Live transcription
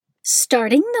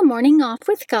Starting the morning off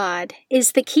with God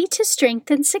is the key to strength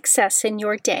and success in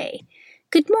your day.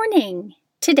 Good morning.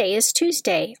 Today is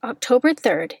Tuesday, October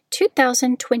 3rd,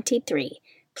 2023.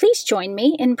 Please join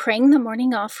me in praying the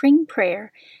morning offering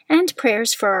prayer and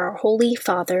prayers for our Holy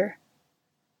Father.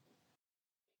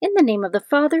 In the name of the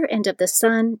Father, and of the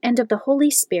Son, and of the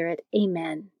Holy Spirit,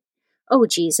 Amen. O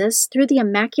Jesus, through the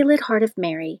Immaculate Heart of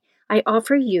Mary, I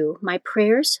offer you my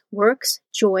prayers, works,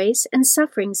 joys, and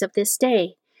sufferings of this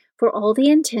day, for all the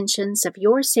intentions of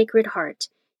your Sacred Heart,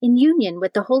 in union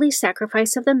with the holy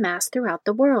sacrifice of the Mass throughout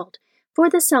the world, for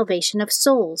the salvation of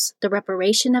souls, the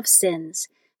reparation of sins,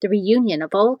 the reunion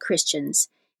of all Christians,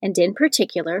 and in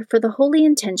particular for the holy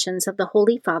intentions of the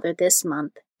Holy Father this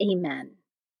month. Amen.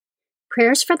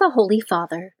 Prayers for the Holy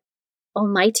Father.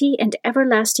 Almighty and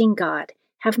everlasting God,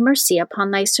 have mercy upon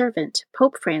thy servant,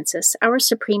 Pope Francis, our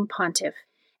Supreme Pontiff,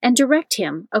 and direct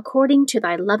him, according to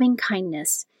thy loving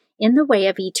kindness, in the way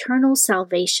of eternal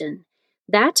salvation,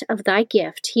 that of thy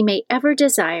gift he may ever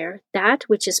desire that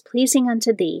which is pleasing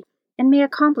unto thee, and may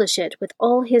accomplish it with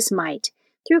all his might,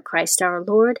 through Christ our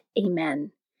Lord.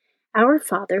 Amen. Our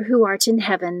Father, who art in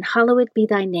heaven, hallowed be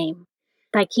thy name.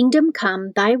 Thy kingdom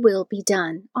come, thy will be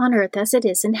done, on earth as it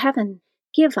is in heaven.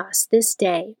 Give us this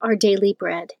day our daily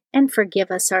bread, and forgive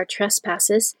us our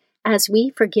trespasses, as we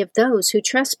forgive those who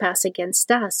trespass against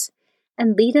us.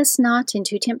 And lead us not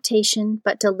into temptation,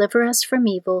 but deliver us from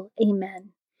evil.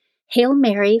 Amen. Hail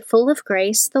Mary, full of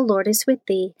grace, the Lord is with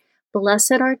thee.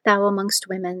 Blessed art thou amongst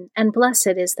women, and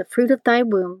blessed is the fruit of thy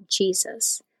womb,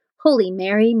 Jesus. Holy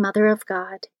Mary, Mother of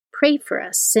God, pray for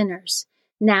us sinners,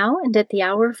 now and at the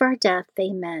hour of our death.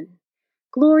 Amen.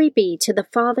 Glory be to the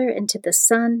Father, and to the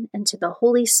Son, and to the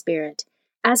Holy Spirit,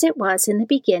 as it was in the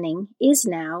beginning, is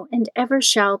now, and ever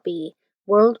shall be,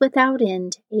 world without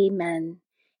end. Amen.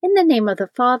 In the name of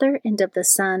the Father, and of the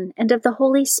Son, and of the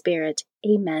Holy Spirit.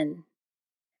 Amen.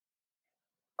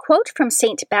 Quote from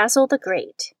St. Basil the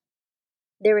Great.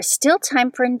 There is still time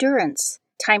for endurance,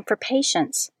 time for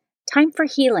patience, time for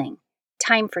healing,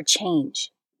 time for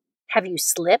change. Have you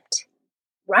slipped?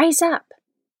 Rise up.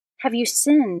 Have you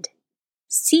sinned?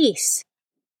 Cease.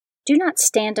 Do not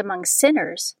stand among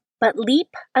sinners, but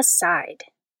leap aside.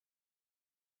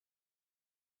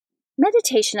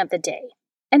 Meditation of the Day.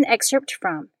 An excerpt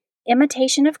from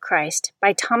Imitation of Christ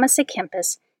by Thomas à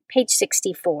Kempis, page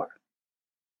 64.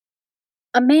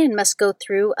 A man must go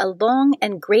through a long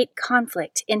and great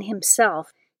conflict in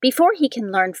himself before he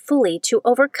can learn fully to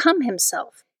overcome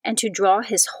himself and to draw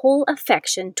his whole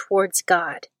affection towards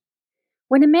God.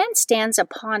 When a man stands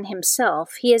upon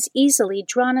himself, he is easily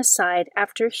drawn aside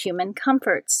after human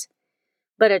comforts.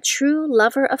 But a true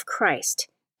lover of Christ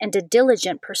and a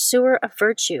diligent pursuer of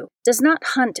virtue does not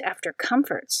hunt after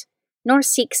comforts, nor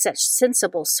seek such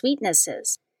sensible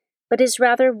sweetnesses, but is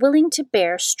rather willing to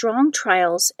bear strong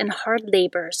trials and hard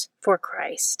labors for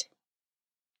Christ.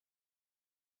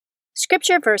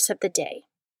 Scripture verse of the day.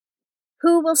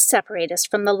 Who will separate us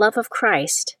from the love of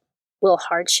Christ? Will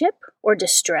hardship, or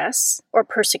distress, or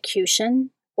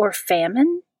persecution, or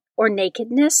famine, or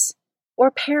nakedness, or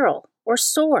peril, or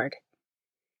sword?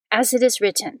 As it is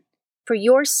written, for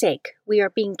your sake we are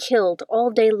being killed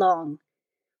all day long.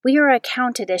 We are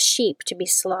accounted as sheep to be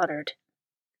slaughtered.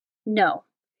 No,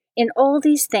 in all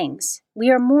these things we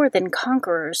are more than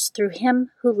conquerors through him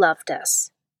who loved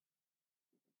us.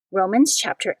 Romans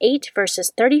chapter 8,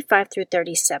 verses 35 through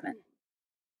 37.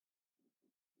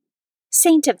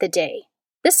 Saint of the Day.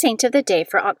 The saint of the day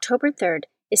for October 3rd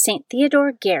is St.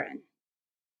 Theodore Guerin.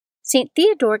 St.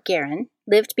 Theodore Guerin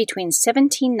lived between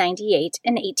 1798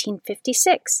 and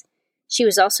 1856. She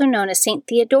was also known as St.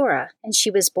 Theodora, and she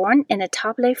was born in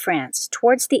Etaples, France,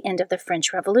 towards the end of the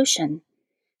French Revolution.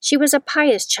 She was a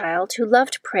pious child who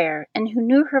loved prayer and who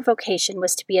knew her vocation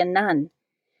was to be a nun.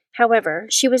 However,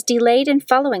 she was delayed in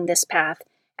following this path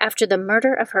after the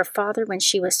murder of her father when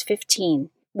she was 15,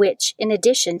 which, in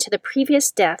addition to the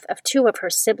previous death of 2 of her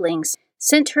siblings,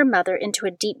 sent her mother into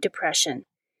a deep depression.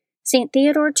 St.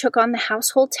 Theodore took on the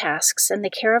household tasks and the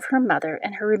care of her mother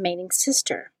and her remaining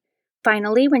sister.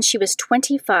 Finally, when she was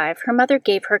 25, her mother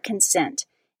gave her consent,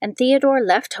 and Theodore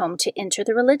left home to enter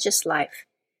the religious life.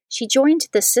 She joined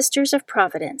the Sisters of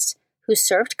Providence, who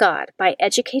served God by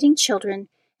educating children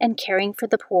and caring for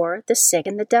the poor, the sick,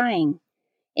 and the dying.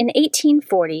 In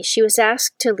 1840, she was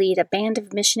asked to lead a band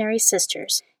of missionary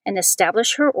sisters and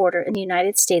establish her order in the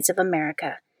United States of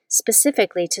America,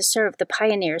 specifically to serve the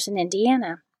pioneers in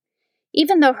Indiana.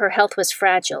 Even though her health was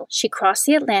fragile, she crossed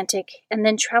the Atlantic and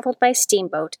then traveled by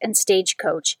steamboat and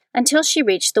stagecoach until she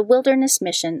reached the wilderness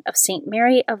mission of St.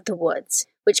 Mary of the Woods,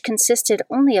 which consisted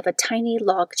only of a tiny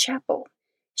log chapel.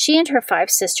 She and her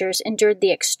 5 sisters endured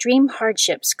the extreme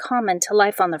hardships common to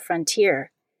life on the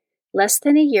frontier. Less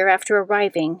than a year after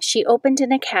arriving, she opened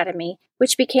an academy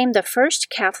which became the first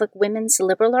Catholic women's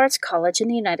liberal arts college in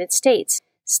the United States,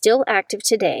 still active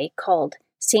today, called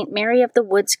St. Mary of the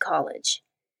Woods College.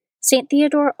 St.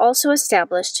 Theodore also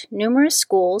established numerous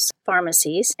schools,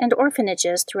 pharmacies, and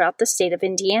orphanages throughout the state of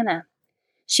Indiana.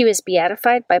 She was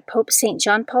beatified by Pope St.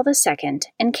 John Paul II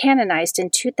and canonized in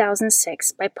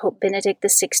 2006 by Pope Benedict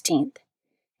XVI.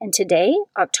 And today,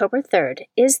 October 3rd,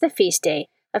 is the feast day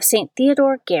of St.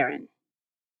 Theodore Guerin.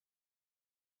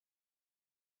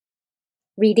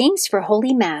 Readings for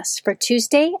Holy Mass for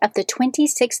Tuesday of the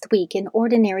 26th week in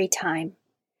Ordinary Time.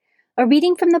 A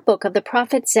reading from the book of the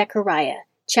prophet Zechariah,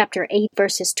 chapter 8,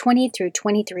 verses 20 through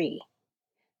 23.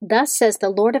 Thus says the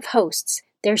Lord of hosts,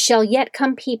 there shall yet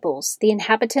come peoples, the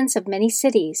inhabitants of many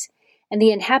cities, and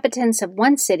the inhabitants of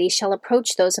one city shall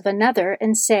approach those of another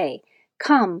and say,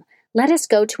 Come, let us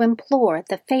go to implore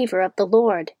the favor of the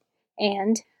Lord.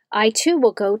 And I too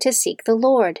will go to seek the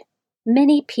Lord.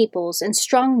 Many peoples and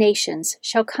strong nations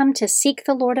shall come to seek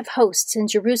the Lord of hosts in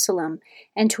Jerusalem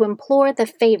and to implore the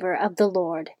favor of the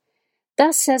Lord.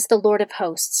 Thus says the Lord of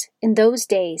hosts, in those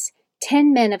days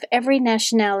 10 men of every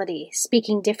nationality,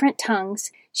 speaking different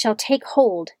tongues, shall take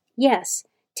hold, yes,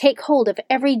 take hold of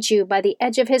every Jew by the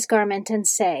edge of his garment and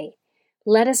say,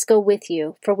 Let us go with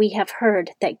you, for we have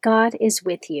heard that God is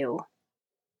with you.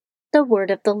 The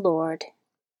word of the Lord.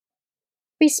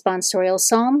 Responsorial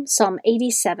Psalm, Psalm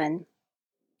 87.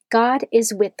 God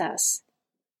is with us.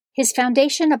 His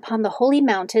foundation upon the holy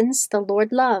mountains the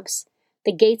Lord loves,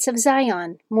 the gates of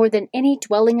Zion more than any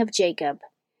dwelling of Jacob.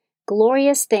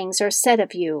 Glorious things are said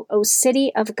of you, O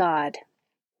city of God.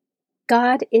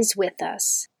 God is with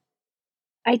us.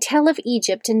 I tell of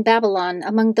Egypt and Babylon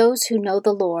among those who know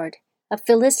the Lord, of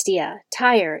Philistia,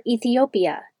 Tyre,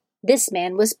 Ethiopia. This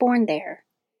man was born there.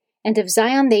 And of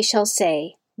Zion they shall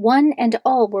say, One and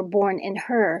all were born in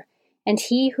her, and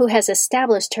he who has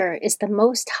established her is the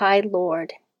Most High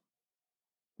Lord.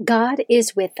 God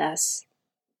is with us.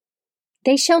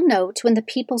 They shall note when the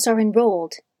peoples are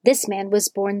enrolled, this man was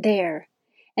born there,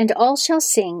 and all shall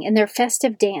sing in their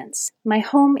festive dance, My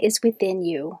home is within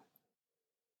you.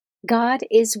 God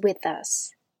is with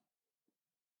us.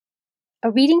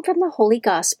 A reading from the Holy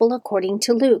Gospel according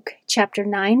to Luke, chapter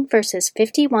 9, verses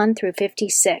 51 through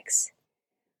 56.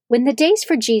 When the days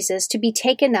for Jesus to be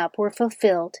taken up were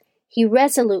fulfilled, he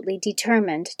resolutely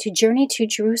determined to journey to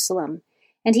Jerusalem,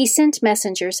 and he sent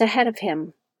messengers ahead of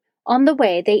him. On the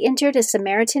way they entered a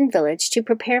Samaritan village to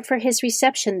prepare for his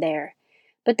reception there,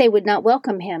 but they would not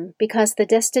welcome him, because the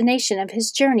destination of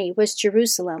his journey was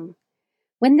Jerusalem.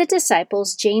 When the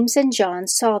disciples James and John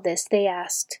saw this, they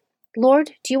asked,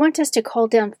 Lord, do you want us to call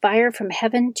down fire from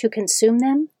heaven to consume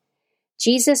them?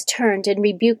 Jesus turned and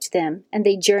rebuked them, and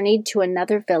they journeyed to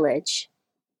another village.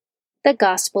 The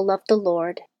Gospel of the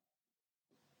Lord.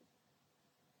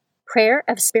 Prayer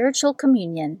of Spiritual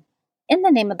Communion. In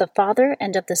the name of the Father,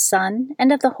 and of the Son,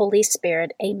 and of the Holy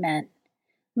Spirit. Amen.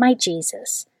 My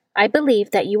Jesus, I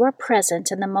believe that you are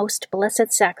present in the most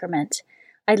blessed sacrament.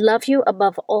 I love you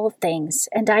above all things,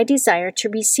 and I desire to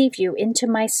receive you into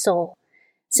my soul.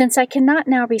 Since I cannot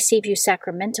now receive you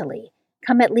sacramentally,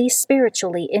 come at least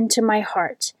spiritually into my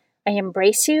heart. I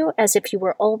embrace you as if you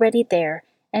were already there,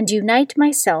 and unite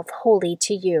myself wholly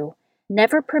to you.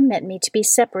 Never permit me to be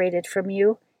separated from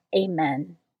you.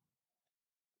 Amen.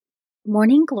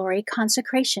 Morning Glory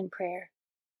Consecration Prayer.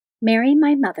 Mary,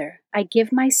 my Mother, I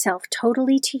give myself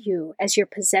totally to you as your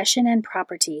possession and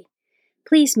property.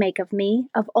 Please make of me,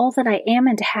 of all that I am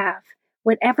and have,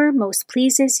 whatever most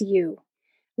pleases you.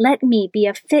 Let me be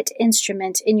a fit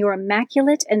instrument in your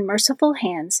immaculate and merciful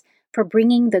hands for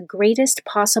bringing the greatest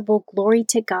possible glory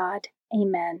to God.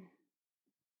 Amen.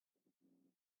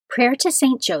 Prayer to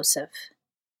Saint Joseph.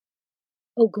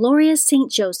 O glorious Saint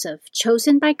Joseph,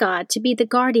 chosen by God to be the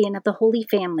guardian of the Holy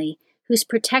Family, whose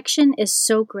protection is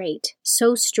so great,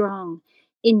 so strong,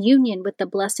 in union with the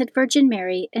Blessed Virgin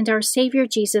Mary and our Savior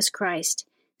Jesus Christ,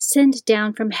 send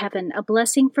down from heaven a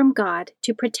blessing from God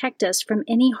to protect us from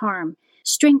any harm,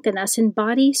 strengthen us in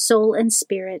body, soul, and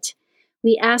spirit.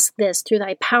 We ask this through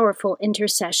thy powerful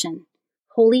intercession.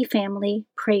 Holy Family,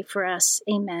 pray for us.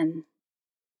 Amen.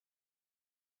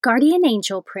 Guardian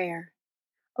Angel Prayer.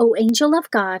 O angel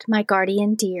of God, my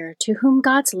guardian dear, to whom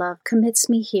God's love commits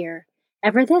me here,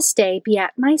 ever this day be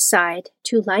at my side,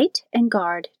 to light and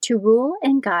guard, to rule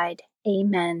and guide.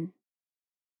 Amen.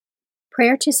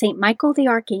 Prayer to Saint Michael the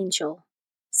Archangel.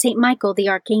 Saint Michael the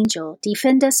Archangel,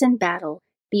 defend us in battle,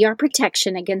 be our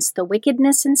protection against the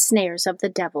wickedness and snares of the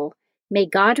devil. May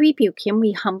God rebuke him,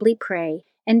 we humbly pray,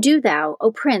 And do thou,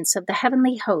 O Prince of the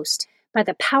heavenly host, by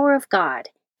the power of God,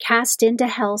 cast into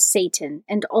hell Satan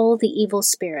and all the evil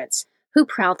spirits who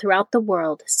prowl throughout the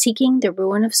world, seeking the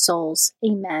ruin of souls.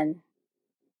 Amen.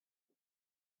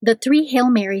 The Three Hail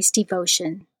Marys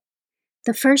Devotion.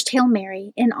 The first Hail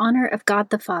Mary, in honor of God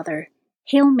the Father.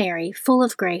 Hail Mary, full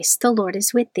of grace, the Lord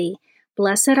is with thee.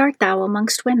 Blessed art thou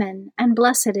amongst women, and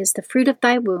blessed is the fruit of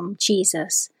thy womb,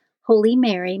 Jesus. Holy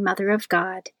Mary, Mother of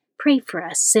God, pray for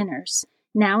us sinners,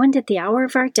 now and at the hour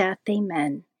of our death.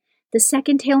 Amen. The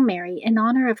second Hail Mary, in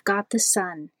honor of God the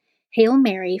Son. Hail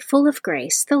Mary, full of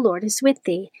grace, the Lord is with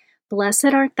thee. Blessed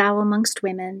art thou amongst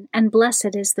women, and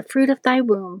blessed is the fruit of thy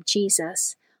womb,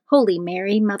 Jesus. Holy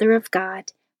Mary, Mother of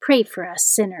God, pray for us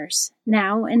sinners,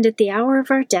 now and at the hour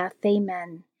of our death.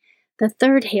 Amen. The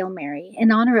third Hail Mary, in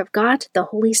honor of God the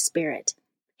Holy Spirit.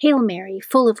 Hail Mary,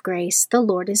 full of grace, the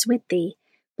Lord is with thee.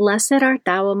 Blessed art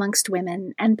thou amongst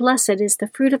women, and blessed is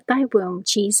the fruit of thy womb,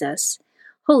 Jesus.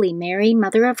 Holy Mary,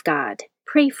 Mother of God,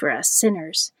 pray for us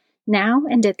sinners, now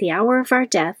and at the hour of our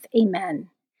death. Amen.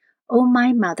 O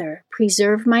my Mother,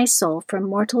 preserve my soul from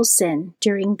mortal sin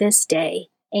during this day.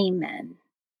 Amen.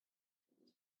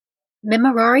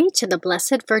 Memorare to the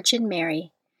Blessed Virgin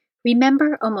Mary.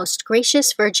 Remember, O most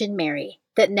gracious Virgin Mary,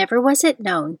 that never was it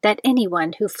known that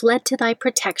anyone who fled to thy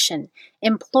protection,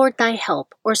 implored thy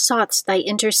help, or sought thy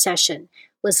intercession,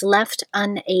 was left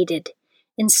unaided.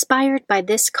 Inspired by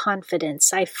this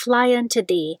confidence, I fly unto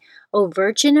thee, O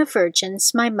Virgin of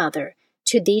Virgins, my Mother.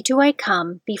 To thee do I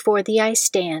come, before thee I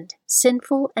stand,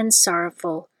 sinful and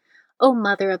sorrowful. O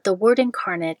Mother of the Word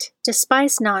incarnate,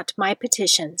 despise not my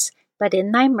petitions, but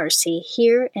in thy mercy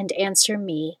hear and answer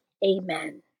me.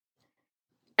 Amen.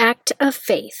 Act of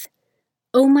Faith.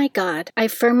 O my God, I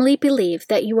firmly believe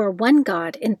that you are one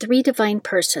God in three divine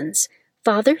persons,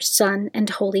 Father, Son, and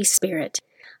Holy Spirit.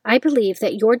 I believe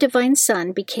that your divine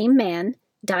Son became man,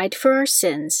 died for our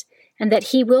sins, and that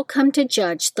he will come to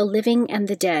judge the living and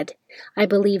the dead. I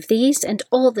believe these and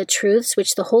all the truths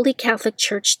which the Holy Catholic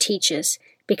Church teaches,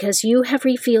 because you have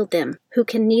revealed them, who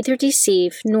can neither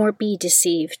deceive nor be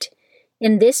deceived.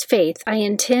 In this faith I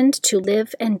intend to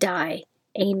live and die.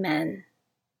 Amen.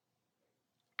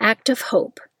 Act of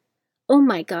Hope. O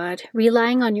my God,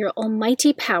 relying on your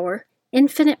almighty power,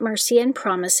 infinite mercy, and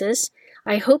promises,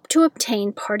 I hope to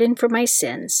obtain pardon for my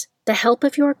sins, the help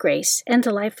of your grace, and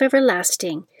the life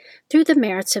everlasting, through the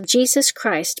merits of Jesus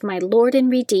Christ, my Lord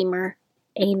and Redeemer.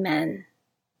 Amen.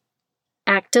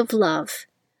 Act of Love.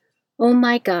 O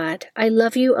my God, I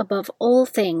love you above all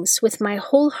things with my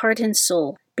whole heart and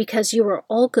soul, because you are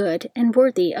all good and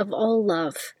worthy of all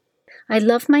love. I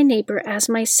love my neighbor as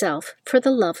myself for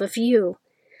the love of you.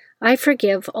 I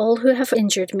forgive all who have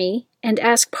injured me, and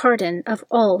ask pardon of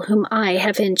all whom I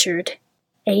have injured.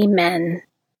 Amen.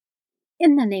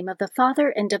 In the name of the Father,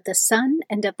 and of the Son,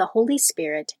 and of the Holy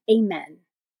Spirit. Amen.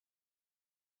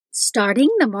 Starting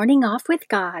the morning off with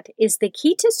God is the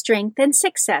key to strength and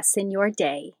success in your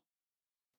day.